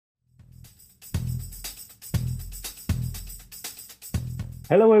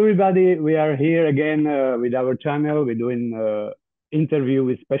Hello, everybody. We are here again with our channel. We're doing interview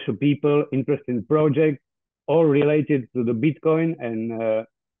with special people, interesting projects, all related to the Bitcoin. And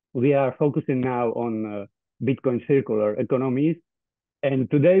we are focusing now on Bitcoin circular economies. And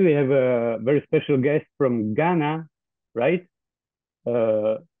today we have a very special guest from Ghana, right?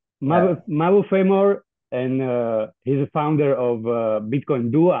 Uh, Yeah, Mabu Femor, and he's a founder of Bitcoin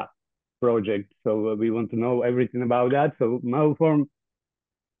Dua project. So we want to know everything about that. So Mabu,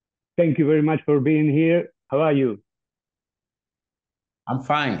 thank you very much for being here. How are you? I'm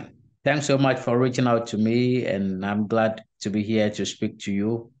fine. Thanks so much for reaching out to me, and I'm glad to be here to speak to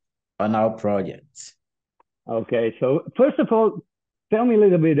you on our project. Okay, so first of all, tell me a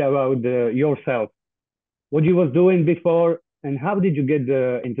little bit about yourself, what you was doing before, and how did you get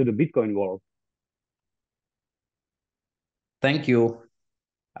into the Bitcoin world? Thank you.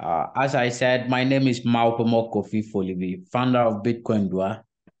 As I said, my name is Maupomo Kofi Folibi, founder of Bitcoin Dua.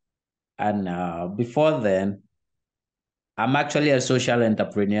 And before then, I'm actually a social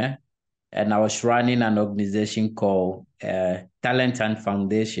entrepreneur, and I was running an organization called Talent and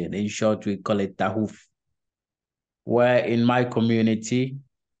Foundation. In short, we call it TAHUF, where in my community,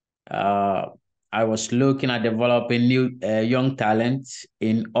 Uh, I was looking at developing new young talents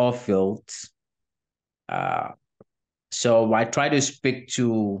in all fields. Uh, so I try to speak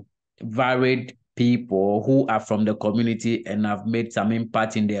to varied people who are from the community and have made some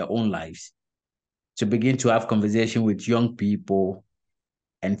impact in their own lives to begin to have conversation with young people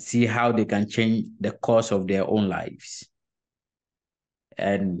and see how they can change the course of their own lives.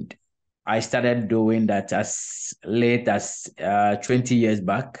 And I started doing that as late as 20 years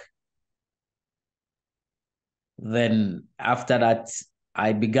back. Then after that,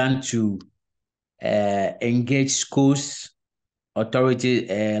 I began to engage schools, authority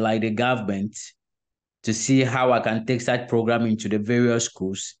like the government, to see how I can take such program into the various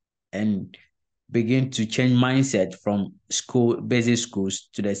schools and begin to change mindset from basic schools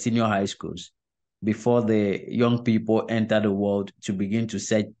to the senior high schools before the young people enter the world to begin to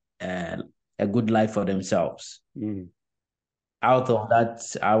set uh, a good life for themselves. Mm. Out of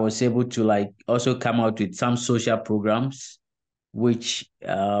that, I was able to like also come out with some social programs, which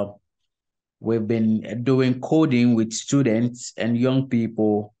we've been doing coding with students and young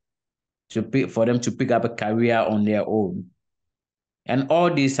people for them to pick up a career on their own. And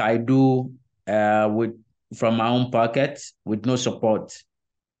all this I do with from my own pocket with no support.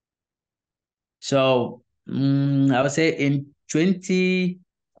 So I would say in 2020,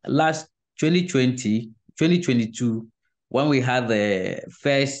 2022, when we had the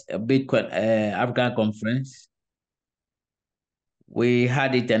first Bitcoin African conference, we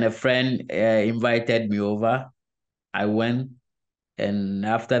had it and a friend invited me over. I went. And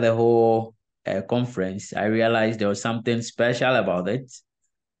after the whole conference, I realized there was something special about it.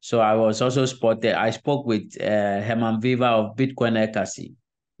 So I was also spotted. I spoke with Herman Viva of Bitcoin Economies.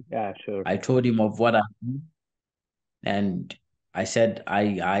 Yeah, sure. I told him of what I do, and I said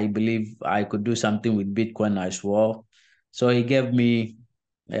I believe I could do something with Bitcoin as well. So uh, he gave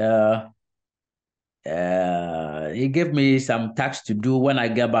me some tasks to do when I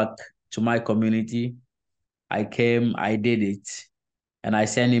get back to my community. I came, I did it, and I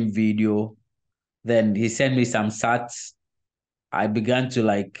sent him video. Then he sent me some sats. I began to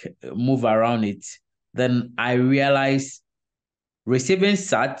like move around it. Then I realized receiving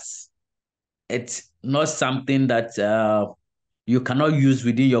sats, it's not something that you cannot use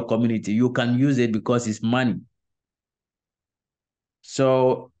within your community. You can use it because it's money.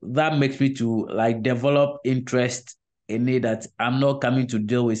 So that makes me to like develop interest in it that I'm not coming to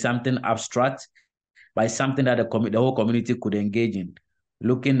deal with something abstract, but something that the whole community could engage in.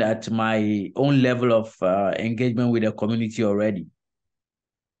 Looking at my own level of engagement with the community already.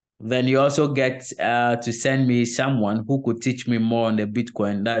 Then you also get to send me someone who could teach me more on the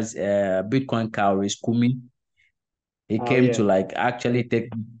Bitcoin. That's Bitcoin Cowries Kumi. He Oh, came yeah. to like actually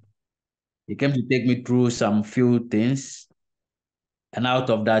he came to take me through some few things. And out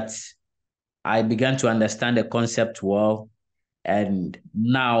of that, I began to understand the concept well. And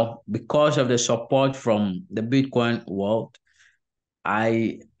now, because of the support from the Bitcoin world,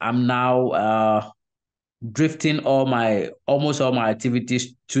 I am now drifting almost all my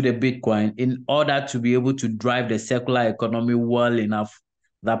activities to the Bitcoin in order to be able to drive the circular economy well enough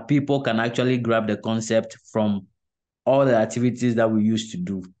that people can actually grab the concept from all the activities that we used to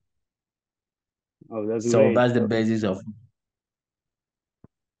do. Oh, that's So great. that's the basis of.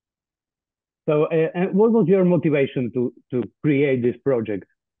 So, and what was your motivation to create this project?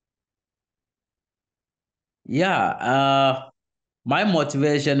 Yeah, my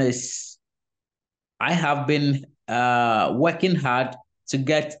motivation is I have been working hard to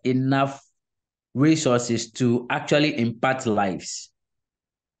get enough resources to actually impact lives.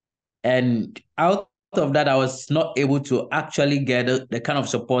 And out of that, I was not able to actually get the kind of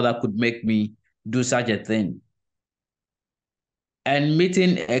support that could make me do such a thing. And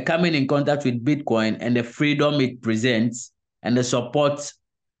coming in contact with Bitcoin and the freedom it presents and the support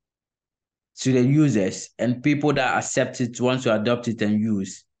to the users and people that accept it, want to adopt it and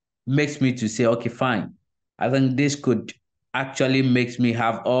use, makes me to say, okay, fine. I think this could actually makes me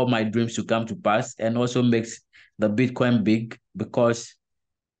have all my dreams to come to pass, and also makes the Bitcoin big, because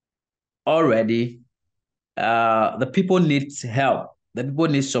already the people need help, the people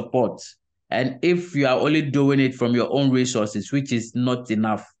need support. And if you are only doing it from your own resources, which is not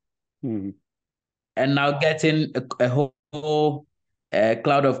enough, Mhm. and now getting a whole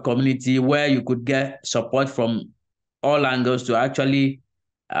cloud of community where you could get support from all angles to actually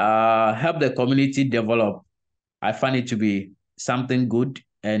help the community develop, I find it to be something good.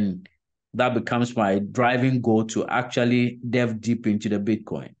 And that becomes my driving goal to actually delve deep into the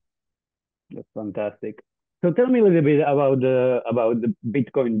Bitcoin. That's fantastic. So tell me a little bit about the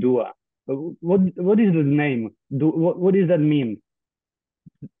Bitcoin Dua. What is the name? What does that mean?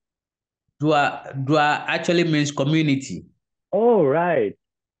 Dua actually means community. Oh, right.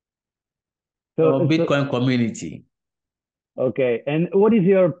 So So Bitcoin community. okay. And what is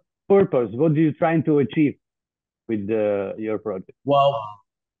your purpose? What are you trying to achieve with your project? Well,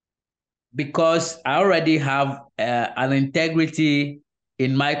 because I already have an integrity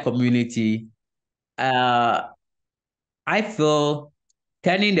in my community, uh, I feel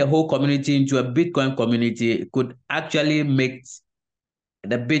turning the whole community into a Bitcoin community could actually make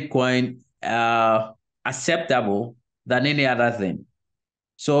the Bitcoin acceptable than any other thing.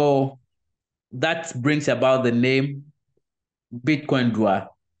 So that brings about the name Bitcoin Dua.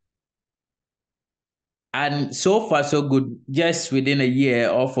 And so far, so good. Just within a year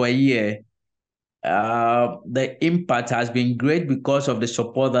or for a year, the impact has been great because of the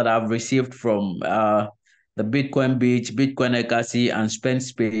support that I've received from the Bitcoin Beach, Bitcoin Legacy, and Spend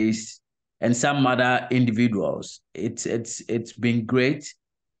Space, and some other individuals. It's been great,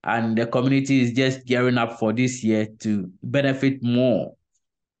 and the community is just gearing up for this year to benefit more.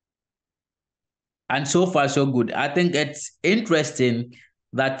 And so far, so good. I think it's interesting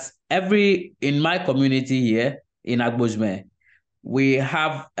that in my community here in Agbosme, we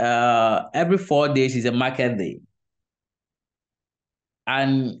have every 4 days is a market day.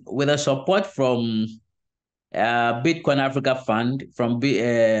 And with the support from Bitcoin Africa Fund, from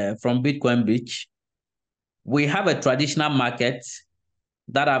Bitcoin Beach, we have a traditional market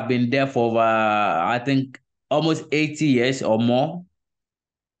that have been there for over, I think, almost 80 years or more.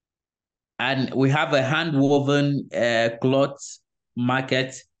 And we have a hand woven cloth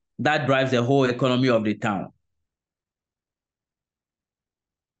market that drives the whole economy of the town.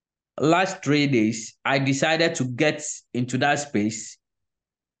 Last 3 days, I decided to get into that space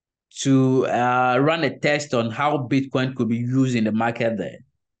to run a test on how Bitcoin could be used in the market there,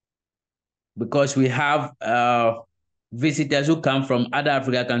 because we have visitors who come from other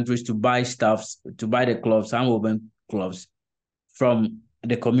African countries to buy stuffs, to buy the clothes, hand-woven clothes from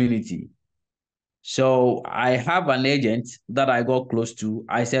the community. So I have an agent that I got close to.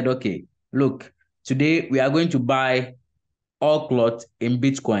 I said, okay, look, today we are going to buy all cloth in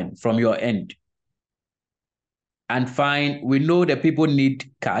Bitcoin from your end. And fine, we know that people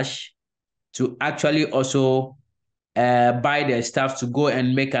need cash to actually also buy their stuff to go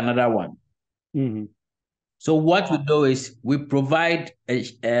and make another one. Hmm. So what we do is we provide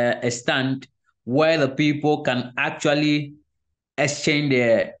a stand where the people can actually exchange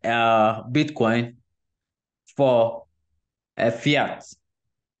their Bitcoin for a fiat.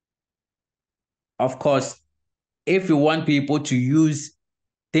 Of course, if you want people to use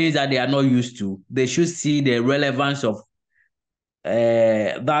things that they are not used to, they should see the relevance of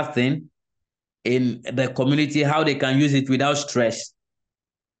that thing in the community, how they can use it without stress.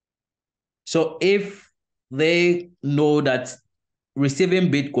 So if they know that receiving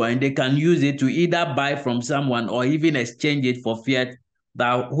Bitcoin, they can use it to either buy from someone or even exchange it for fiat,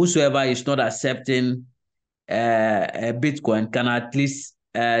 that whosoever is not accepting Bitcoin can at least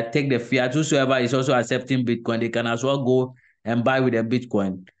take the fiat. Whosoever is also accepting Bitcoin, they can as well go and buy with a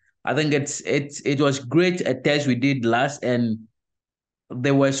Bitcoin. I think it was great a test we did last, and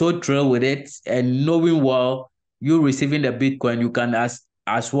they were so thrilled with it. And knowing, well, you receiving the Bitcoin, you can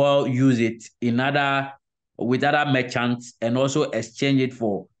as well use it in other with other merchants and also exchange it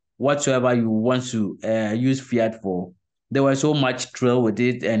for whatsoever you want to use fiat for. They were so much thrilled with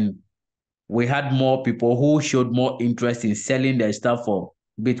it, and we had more people who showed more interest in selling their stuff for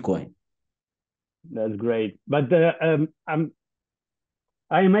Bitcoin. That's great. But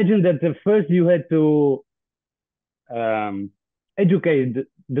I imagine that at first you had to um, educate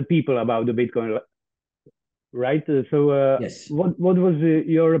the people about the Bitcoin, right? Yes. What was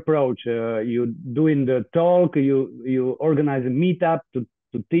your approach? You doing the talk? You organize a meetup to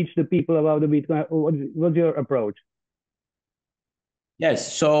teach the people about the Bitcoin? What's your approach?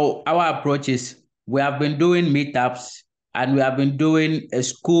 Yes. So our approach is we have been doing meetups and we have been doing a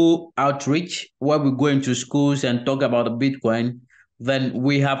school outreach where we go into schools and talk about the Bitcoin. Then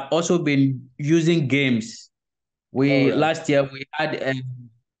we have also been using games. All We right. last year we had a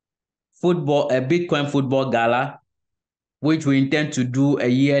Bitcoin football gala, which we intend to do a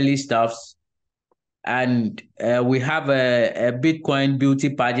yearly stuff. And we have a Bitcoin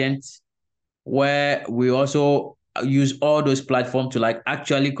beauty pageant where we also use all those platforms to like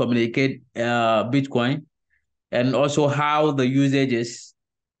actually communicate Bitcoin and also how the usage is.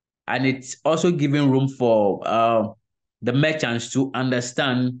 And it's also giving room for the merchants to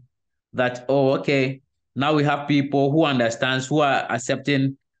understand that, oh, okay, now we have people who understands, who are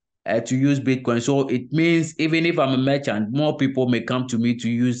accepting to use Bitcoin. So it means even if I'm a merchant, more people may come to me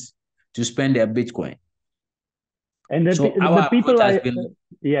to spend their Bitcoin. And So the our approach people has are been,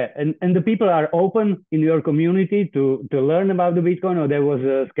 yeah, and the people are open in your community to learn about the Bitcoin, or there was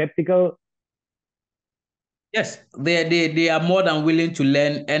skeptical. yes, they are more than willing to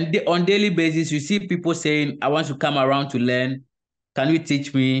learn. And on daily basis, you see people saying, I want to come around to learn. Can you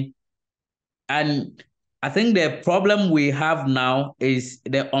teach me? And I think the problem we have now is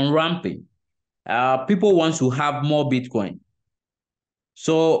the on-ramping. People want to have more Bitcoin.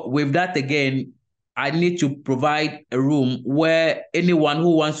 So with that again, I need to provide a room where anyone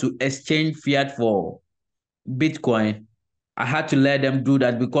who wants to exchange fiat for Bitcoin, I had to let them do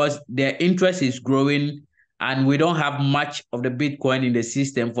that because their interest is growing and we don't have much of the Bitcoin in the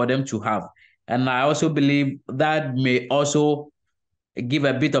system for them to have. And I also believe that may also give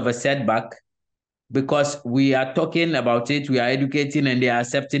a bit of a setback because we are talking about it, we are educating, and they are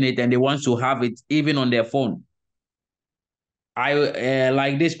accepting it, and they want to have it even on their phone. I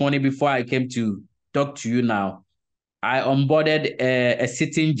like this morning before I came to talk to you now, I onboarded a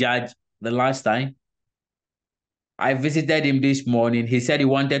sitting judge the last time. I visited him this morning. He said he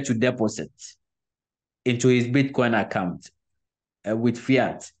wanted to deposit into his Bitcoin account with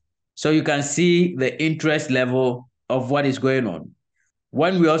fiat. So you can see the interest level of what is going on.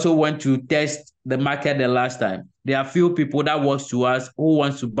 When we also went to test the market the last time, there are few people that works to us who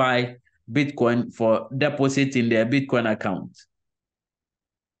wants to buy Bitcoin for deposit in their Bitcoin account.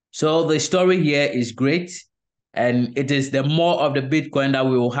 So the story here is great, and it is the more of the Bitcoin that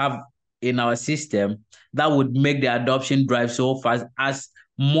we will have in our system that would make the adoption drive so fast as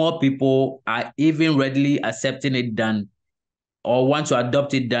more people are even readily accepting it than or want to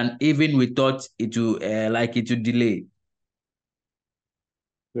adopt it than even we thought it would like it would delay.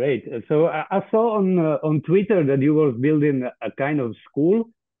 Great. So I saw on Twitter that you were building a kind of school.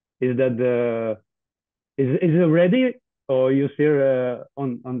 Is that is it ready, or you still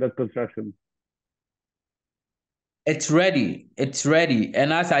on that construction? It's ready. It's ready.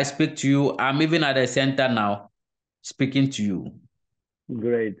 And as I speak to you, I'm even at the center now speaking to you.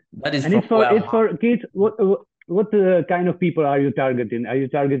 Great. That is And from where I'm it's for kids. What kind of people are you targeting? Are you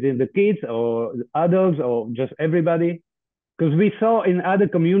targeting the kids or adults or just everybody? Because we saw in other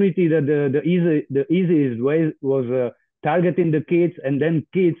community that the easiest way was targeting the kids, and then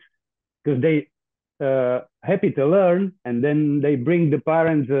kids, because they happy to learn, and then they bring the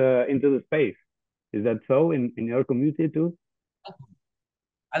parents into the space. Is that so in your community too?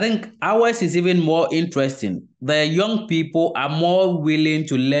 I think ours is even more interesting. The young people are more willing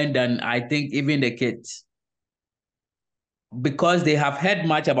to learn than I think even the kids because they have heard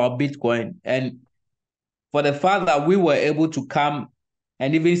much about Bitcoin. And for the fact that we were able to come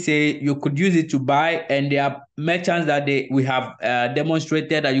and even say you could use it to buy, and there are merchants that we have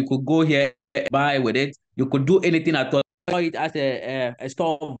demonstrated that you could go here and buy with it. You could do anything at all. It as a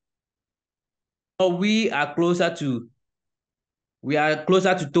store. So we are closer to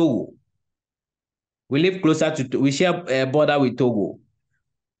Togo. We live closer to we share a border with Togo.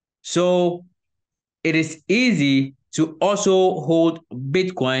 So it is easy to also hold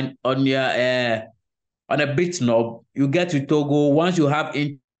Bitcoin on a BitNob. You get to Togo. Once you have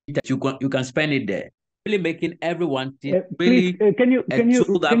internet, you can spend it there. Really making everyone think Please, really a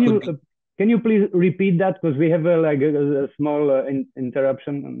tool that could be. can you please repeat that, because we have a small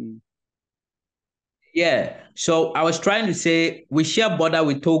interruption. Yeah. So I was trying to say we share border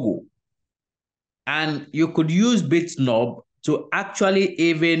with Togo, and you could use BitNob to actually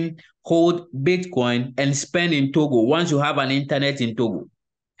even hold Bitcoin and spend in Togo once you have an internet in Togo.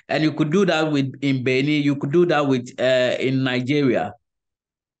 And you could do that with in Benin, you could do that with in Nigeria.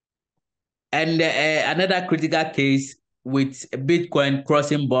 And another critical case with Bitcoin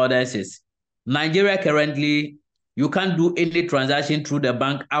crossing borders is Nigeria currently, you can't do any transaction through the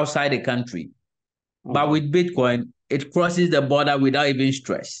bank outside the country. But Okay. with Bitcoin, it crosses the border without even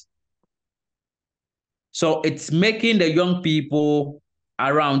stress. So it's making the young people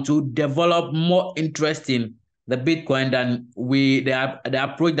around to develop more interest in the Bitcoin than the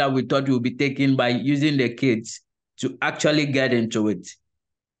approach that we thought we would be taking by using the kids to actually get into it.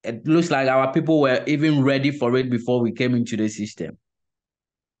 It looks like our people were even ready for it before we came into the system.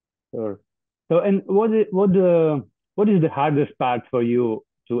 Sure. So, and what is the hardest part for you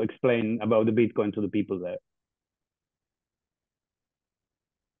to explain about the Bitcoin to the people there?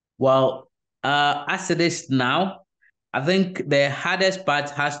 Well, as it is now, I think the hardest part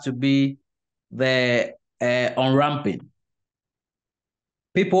has to be the on-ramping.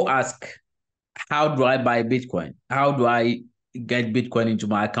 People ask, how do I buy Bitcoin? How do I get Bitcoin into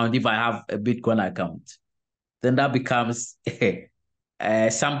my account if I have a Bitcoin account? Then that becomes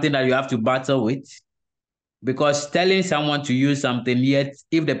something that you have to battle with, because telling someone to use something, yet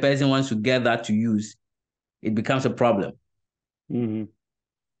if the person wants to get that to use, it becomes a problem. Mm-hmm.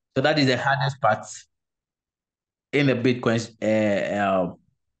 So that is the hardest part in the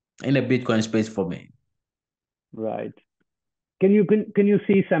in the Bitcoin space for me. Right. Can you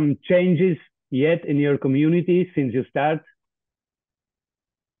see some changes yet in your community since you start?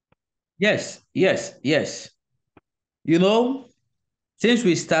 Yes, yes, yes. You know, since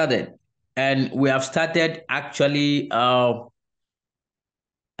we started, and we have started actually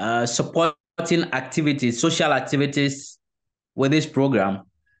supporting activities, social activities with this program,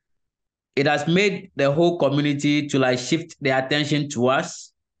 it has made the whole community to like shift their attention to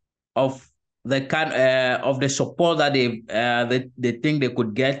us of the kind of the support that they think they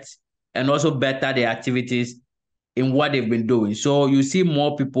could get, and also better their activities in what they've been doing. So you see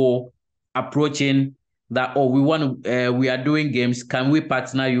more people approaching that, oh, we are doing games, can we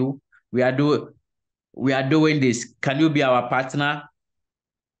partner you? We are doing we are doing this. Can you be our partner?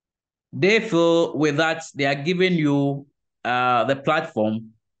 They feel with that they are giving you the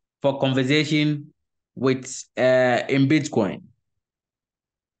platform for conversation with in Bitcoin.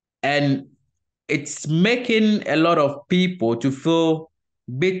 And it's making a lot of people to feel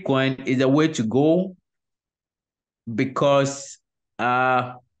Bitcoin is a way to go, because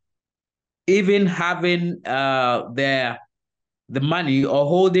even having the money or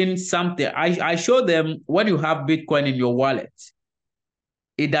holding something, I show them when you have Bitcoin in your wallet,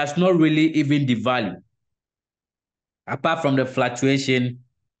 it does not really even devalue. Apart from the fluctuation,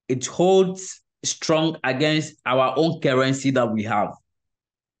 it holds strong against our own currency that we have.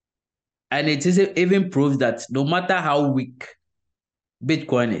 And it is even proves that no matter how weak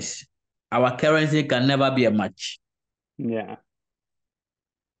Bitcoin is, our currency can never be a match. Yeah.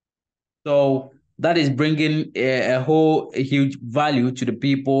 So that is bringing a huge value to the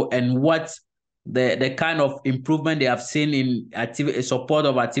people, and what the kind of improvement they have seen in activity support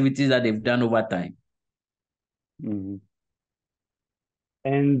of activities that they've done over time. Mm-hmm.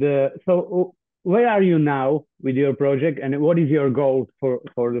 And where are you now with your project, and what is your goal for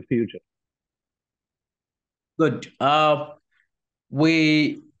the future? Good.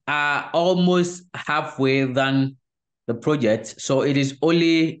 We are almost halfway done the project, so it is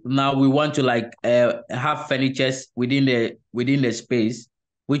only now we want to like have furnitures within the space,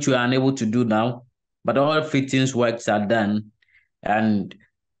 which we are unable to do now, but all fittings works are done. And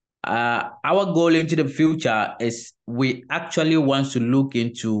our goal into the future is we actually want to look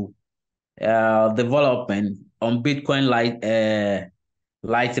into development on Bitcoin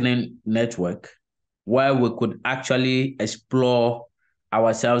Lightning Network, where we could actually explore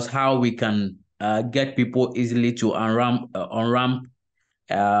ourselves how we can get people easily to unramp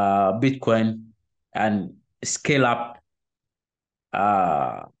Bitcoin and scale up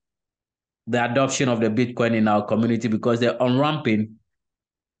uh, the adoption of the Bitcoin in our community, because the unramping,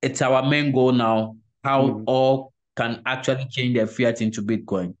 it's our main goal now, how Mm-hmm. all can actually change their fiat into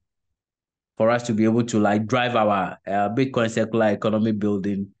Bitcoin for us to be able to like drive our Bitcoin circular economy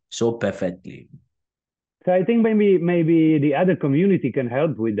building so perfectly. So I think maybe the other community can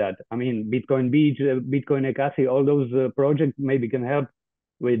help with that. I mean, Bitcoin Beach, Bitcoin Ekasi, all those projects maybe can help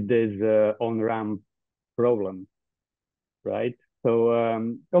with this on-ramp problem, right? So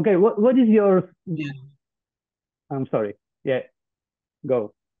okay, what is your? Yeah. I'm sorry. Yeah,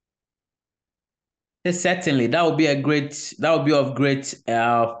 go. Yes, certainly, that would be of great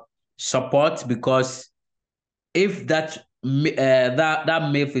support, because if that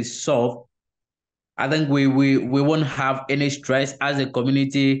myth is solved, I think we won't have any stress as the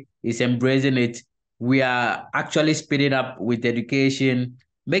community is embracing it. We are actually speeding up with education,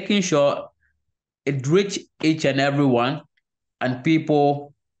 making sure it reach each and everyone, and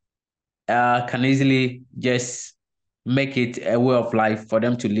people can easily just make it a way of life for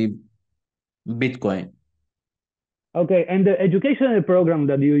them to live Bitcoin. Okay, and the educational program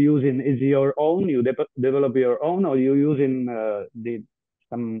that you use in is your own? You develop your own, or you using the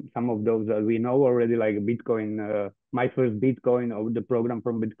some of those that we know already, like Bitcoin, My First Bitcoin, or the program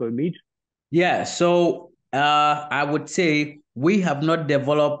from Bitcoin Beach? Yeah, so I would say we have not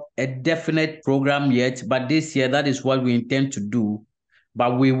developed a definite program yet, but this year that is what we intend to do.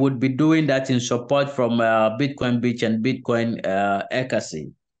 But we would be doing that in support from Bitcoin Beach and Bitcoin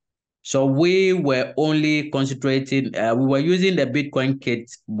Economies. So we were only concentrating, we were using the Bitcoin Kit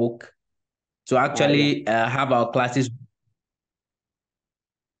book to Yeah. actually have our classes.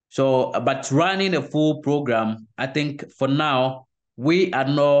 So, but running a full program, I think for now, we are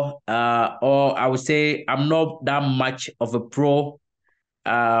not, or I would say I'm not that much of a pro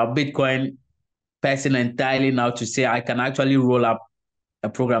Bitcoin person entirely now to say I can actually roll up a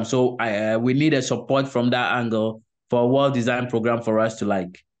program. So we need a support from that angle for a well-designed program for us to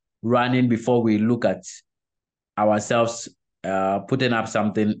like run in before we look at ourselves putting up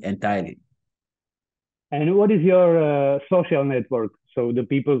something entirely. And what is your social network so the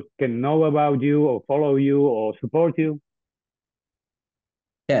people can know about you or follow you or support you?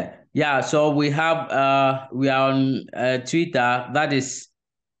 Yeah. So we are on Twitter. That is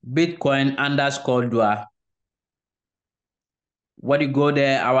Bitcoin_Dua. When you go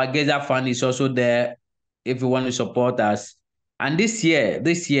there, our Gazer Fund is also there if you want to support us. And this year,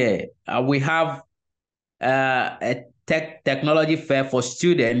 we have a technology fair for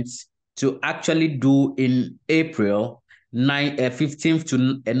students to actually do in April, 15th to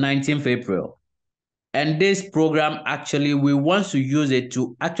 19th April. And this program actually, we want to use it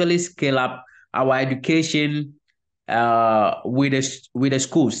to actually scale up our education with the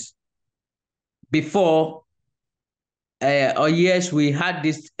schools. Before, or yes, we had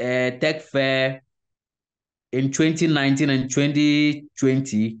this tech fair in 2019 and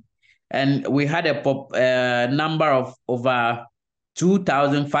 2020, and we had a number of over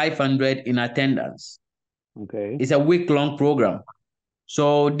 2,500 in attendance. Okay. It's a week-long program.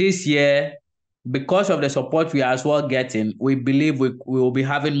 So this year, because of the support we are as well getting, we believe we will be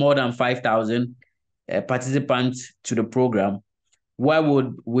having more than 5,000 participants to the program, where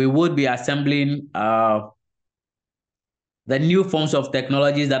we would be assembling the new forms of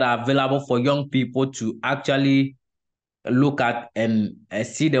technologies that are available for young people to actually look at and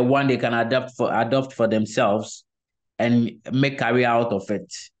see the one they can adopt for themselves and make career out of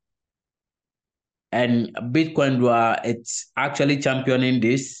it. And Bitcoin, it's actually championing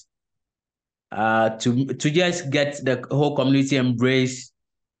this to just get the whole community embrace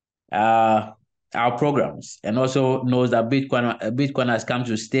uh, our programs, and also knows that Bitcoin has come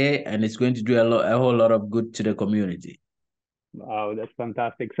to stay and it's going to do a whole lot of good to the community. Wow, that's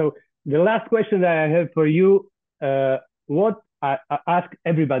fantastic. So the last question that I have for you, what I ask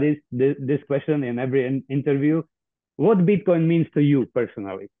everybody this question in every interview, what Bitcoin means to you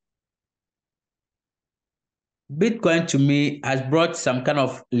personally? Bitcoin to me has brought some kind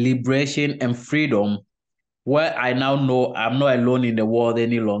of liberation and freedom, where I now know I'm not alone in the world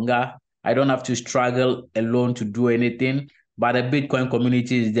any longer. I don't have to struggle alone to do anything. But the Bitcoin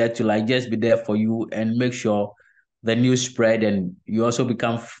community is there to like just be there for you and make sure the news spread, and you also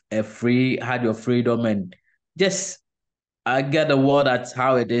become a free, had your freedom, and just get the world at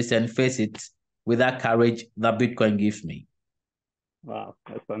how it is and face it with that courage that Bitcoin gives me. Wow,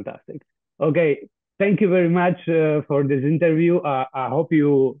 that's fantastic. Okay, thank you very much for this interview. I hope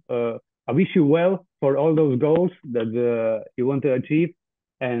I wish you well for all those goals that you want to achieve,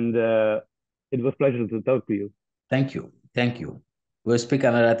 and it was a pleasure to talk to you. Thank you. Thank you. We'll speak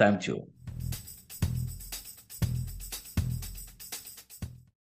another time too.